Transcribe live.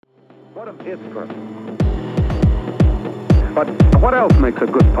What of its purpose? But what else makes a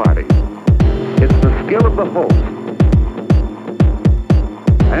good party? It's the skill of the host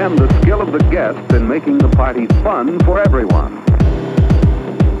and the skill of the guests in making the party fun for everyone.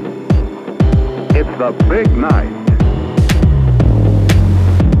 It's the big night.